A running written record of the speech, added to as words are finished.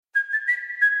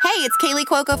Hey, it's Kaylee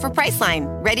Cuoco for Priceline.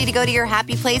 Ready to go to your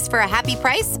happy place for a happy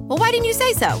price? Well, why didn't you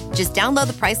say so? Just download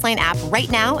the Priceline app right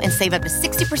now and save up to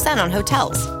 60% on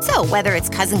hotels. So whether it's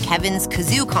Cousin Kevin's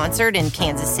Kazoo Concert in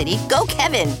Kansas City, go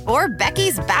Kevin, or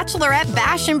Becky's Bachelorette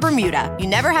Bash in Bermuda, you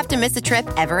never have to miss a trip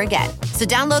ever again. So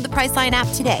download the Priceline app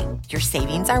today. Your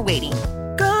savings are waiting.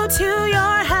 Go to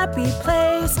your happy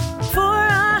place for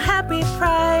a happy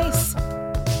price.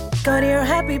 Go to your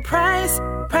happy price,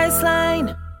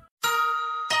 Priceline.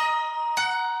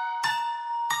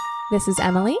 This is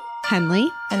Emily, Henley,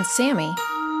 and Sammy,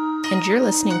 and you're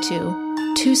listening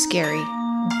to Too Scary,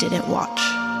 Didn't Watch.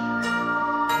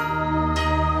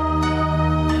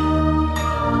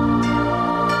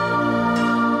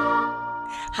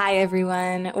 Hi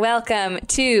everyone. Welcome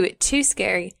to Too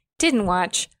Scary, Didn't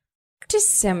Watch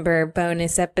December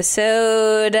bonus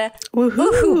episode.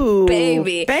 Woohoo!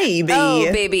 Baby. Oh,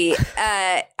 baby.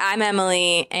 I'm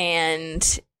Emily,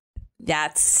 and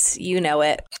that's, you know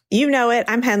it. You know it.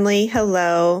 I'm Henley.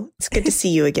 Hello. It's good to see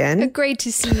you again. Great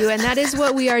to see you. And that is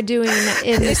what we are doing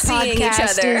in this Seeing podcast. each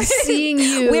other. Is seeing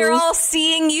you. We're all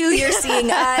seeing you. You're seeing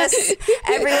us.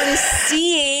 Everyone's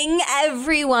seeing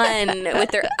everyone with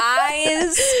their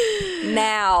eyes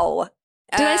now.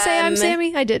 Did I say I'm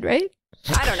Sammy? I did, right?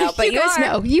 I don't know, but you guys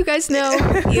know. You guys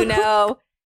know. You know.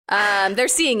 They're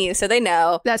seeing you, so they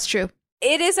know. That's true.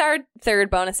 It is our third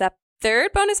bonus episode?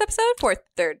 Third bonus episode.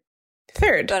 Third,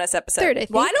 I think.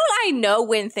 Why don't I know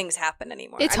when things happen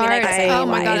anymore? It's hard. Oh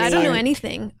my God. I don't know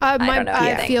anything.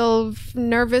 I feel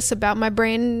nervous about my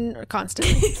brain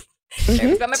constantly.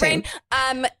 Nervous about my brain.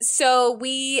 So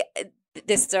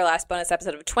this is our last bonus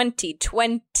episode of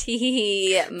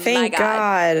 2020. Thank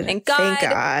God. Thank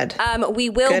God. We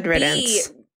will be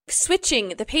switching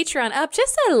the Patreon up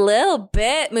just a little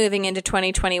bit moving into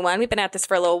 2021. We've been at this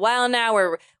for a little while now.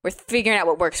 We're figuring out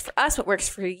what works for us, what works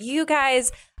for you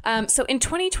guys. So in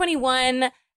 2021,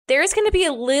 there's going to be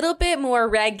a little bit more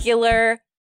regular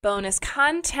bonus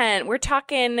content. We're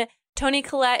talking Toni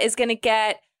Collette is going to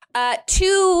get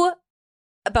two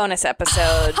bonus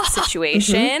episode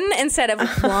situation instead of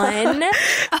one.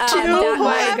 Oh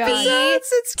my God.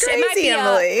 It's crazy,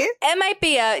 Emily. It might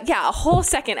be a whole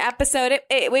second episode.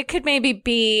 It could maybe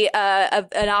be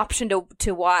an option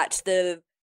to watch the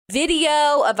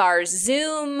video of our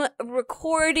Zoom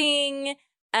recording.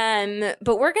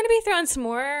 But we're going to be throwing some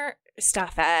more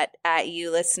stuff at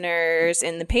you listeners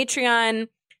in the Patreon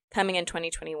coming in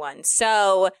 2021.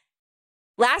 So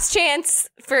last chance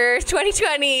for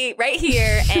 2020 right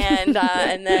here. And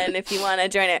then if you want to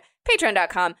join it,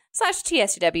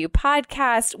 patreon.com/TSW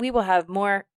podcast. We will have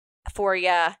more for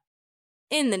you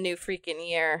in the new freaking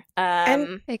year.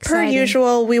 And per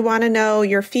usual, we want to know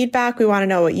your feedback. We want to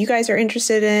know what you guys are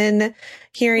interested in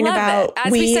hearing about.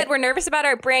 As we said, we're nervous about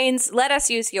our brains. Let us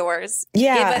use yours.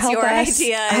 Yeah, give us your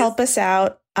ideas. Help us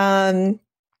out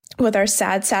with our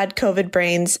sad COVID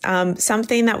brains.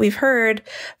 Something that we've heard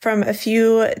from a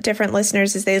few different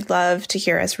listeners is they'd love to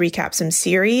hear us recap some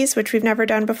series, which we've never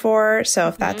done before. So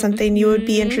if that's something you would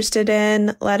be interested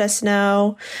in, let us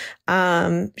know.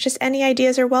 Just any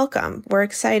ideas are welcome. We're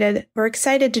excited. We're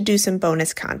excited to do some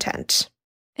bonus content.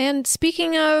 And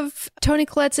speaking of Toni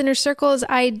Collette's Inner Circle's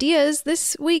ideas,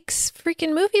 this week's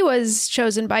freaking movie was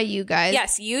chosen by you guys.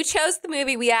 Yes, you chose the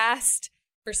movie. We asked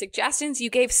for suggestions. You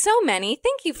gave so many.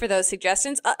 Thank you for those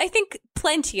suggestions. I think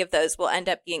plenty of those will end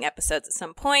up being episodes at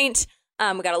some point.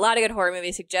 We got a lot of good horror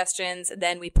movie suggestions.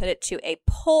 Then we put it to a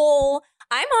poll.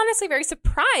 I'm honestly very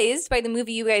surprised by the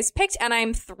movie you guys picked, and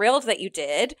I'm thrilled that you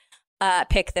did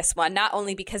pick this one. Not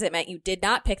only because it meant you did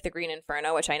not pick The Green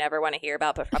Inferno, which I never want to hear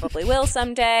about, but probably will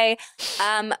someday,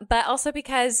 but also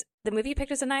because the movie you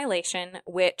picked was Annihilation,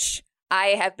 which I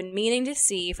have been meaning to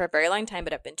see for a very long time,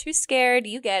 but I've been too scared.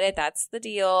 You get it. That's the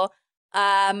deal.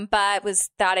 But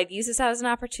thought I'd use this as an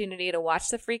opportunity to watch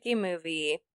the freaking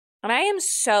movie. And I am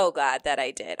so glad that I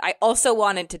did. I also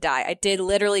wanted to die. I did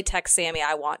literally text Sammy,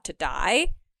 I want to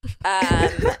die.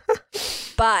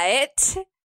 But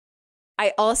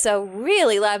I also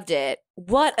really loved it.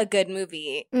 What a good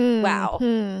movie. Wow.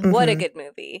 What a good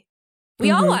movie. We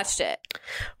all watched it.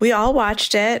 We all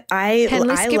watched it. I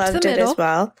loved it as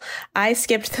well. I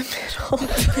skipped the middle.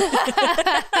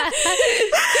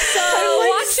 So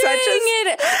watching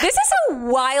it, this is a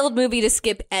wild movie to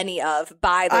skip any of,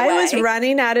 by the way. I was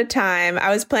running out of time.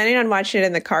 I was planning on watching it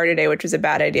in the car today, which was a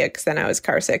bad idea because then I was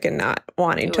car sick and not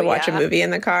wanting to watch a movie in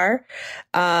the car.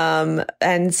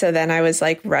 And so then I was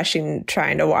like rushing,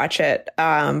 trying to watch it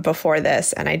before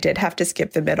this. And I did have to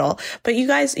skip the middle. But you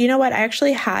guys, you know what? I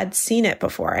actually had seen it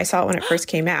before. I saw it when it first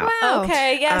came out. Wow.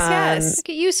 Okay. Yes. Look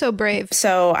at you, so brave.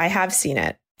 So I have seen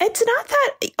it. It's not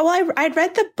that. Well, I'd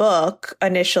read the book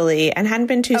initially and hadn't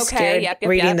been too scared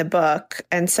reading the book.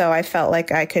 And so I felt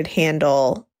like I could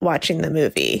handle watching the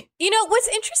movie. You know, what's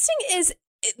interesting is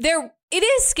it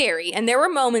is scary. And there were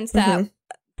moments that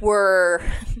were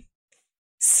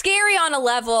scary on a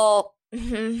level.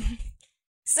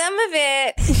 Some of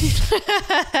it.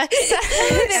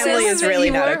 Emily is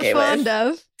really not okay with.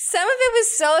 Some of it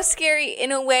was so scary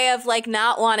in a way of like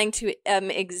not wanting to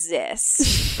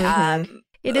exist.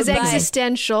 It is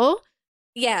existential.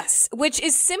 Yes, which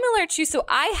is similar to, so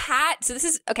this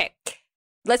is, okay,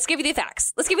 let's give you the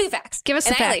facts. Give us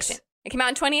the Annihilation. facts. It came out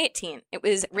in 2018. It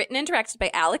was written and directed by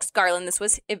Alex Garland. This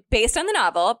was based on the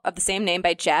novel of the same name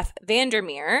by Jeff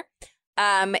Vandermeer.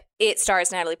 It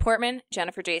stars Natalie Portman,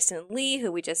 Jennifer Jason Leigh,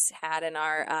 who we just had in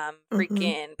our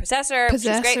freaking Possessor. Which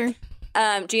is great.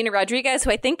 Gina Rodriguez,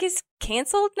 who I think is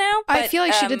canceled now. But, I feel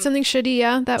like she did something shitty.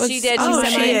 Yeah, that was. She did. Oh,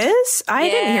 she is? I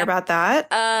didn't hear about that.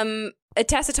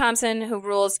 Tessa Thompson, who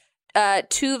rules.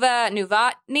 Tuva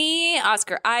Novotny,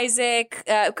 Oscar Isaac.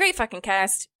 Great fucking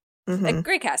cast.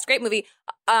 Great cast. Great movie.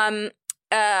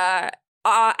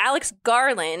 Alex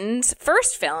Garland's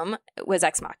first film was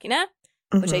Ex Machina,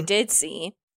 which I did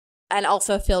see. And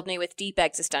also filled me with deep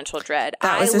existential dread.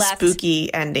 That was a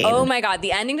spooky ending. Oh my God.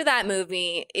 The ending to that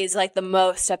movie is like the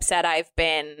most upset I've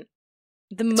been.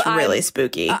 It's really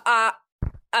spooky. We're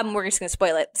just going to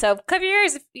spoil it. So cover your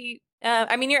ears if you,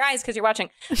 your eyes because you're watching.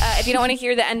 If you don't want to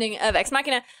hear the ending of Ex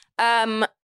Machina.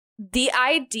 The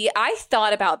idea, I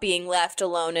thought about being left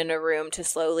alone in a room to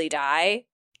slowly die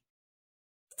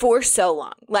for so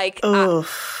long. Like, it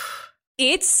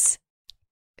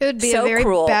would be so a very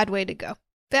cruel. Bad way to go.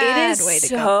 It is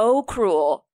so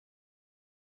cruel.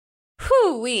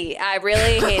 Whoo-wee. I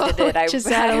really hated it. I just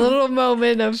had a little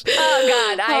moment of,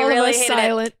 oh God, I really hated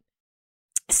silent.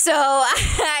 It. So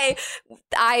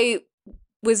I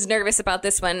was nervous about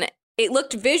this one. It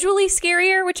looked visually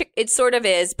scarier, which it sort of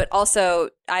is, but also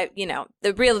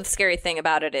the real scary thing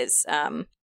about it is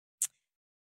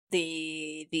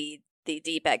the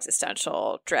deep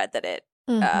existential dread that it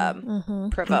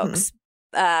provokes.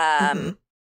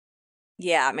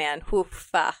 Yeah, man.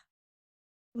 Oof,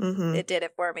 it did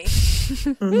it for me.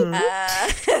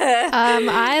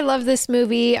 I love this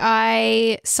movie.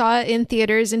 I saw it in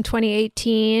theaters in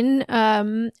 2018.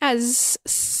 As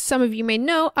some of you may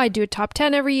know, I do a top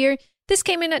 10 every year. This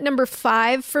came in at number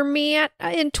 5 for me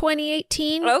in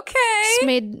 2018. Okay.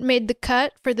 Made the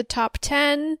cut for the top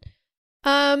 10.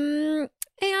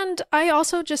 And I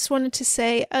also just wanted to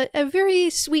say a very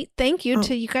sweet thank you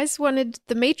to you guys. Wanted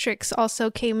The Matrix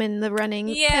also came in the running.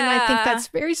 Yeah. And I think that's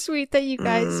very sweet that you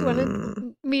guys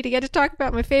wanted me to get to talk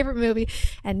about my favorite movie.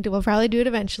 And we'll probably do it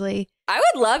eventually. I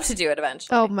would love to do it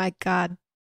eventually. Oh my God.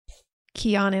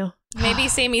 Keanu. Maybe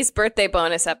Sammy's birthday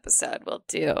bonus episode we'll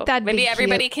do. Maybe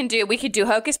everybody can do. We could do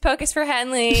Hocus Pocus for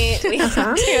Henley. We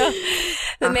could do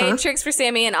The Matrix for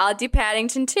Sammy, and I'll do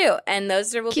Paddington too. And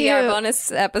those will be our bonus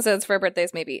episodes for our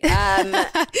birthdays, maybe. But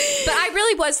I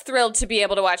really was thrilled to be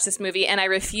able to watch this movie, and I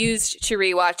refused to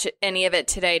rewatch any of it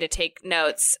today to take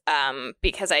notes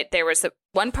because there was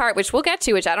one part which we'll get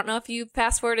to, which I don't know if you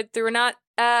fast forwarded through or not,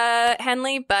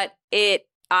 Henley, but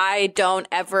I don't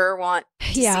ever want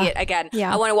to see it again.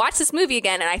 Yeah. I want to watch this movie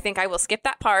again, and I think I will skip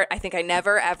that part. I think I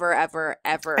never, ever, ever,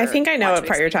 ever. I think I know what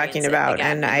part you're talking about,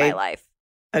 and I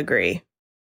agree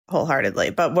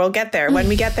wholeheartedly. But we'll get there. When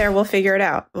we get there, we'll figure it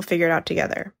out. We'll figure it out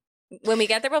together. When we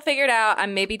get there, we'll figure it out.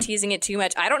 I'm maybe teasing it too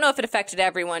much. I don't know if it affected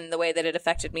everyone the way that it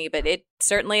affected me, but it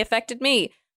certainly affected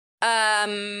me.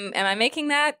 Am I making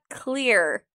that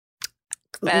clear?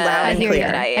 Loud and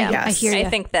clear. I am. I hear you. I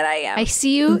think that I am. I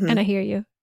see you, and I hear you.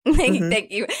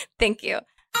 Thank you.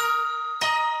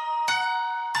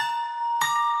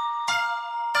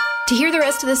 To hear the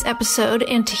rest of this episode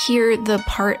and to hear the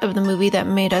part of the movie that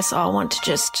made us all want to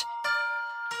just,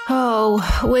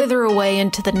 wither away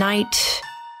into the night,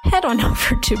 head on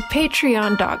over to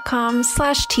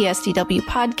patreon.com/TSDW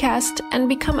podcast and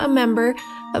become a member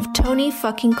of Tony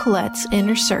fucking Collette's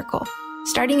Inner Circle.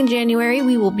 Starting in January,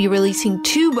 we will be releasing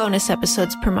 2 bonus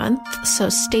episodes per month, so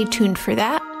stay tuned for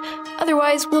that.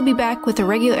 Otherwise, we'll be back with a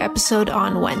regular episode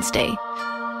on Wednesday.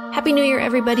 Happy New Year,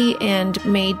 everybody, and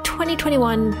may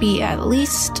 2021 be at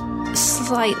least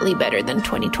slightly better than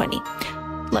 2020.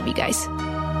 Love you guys.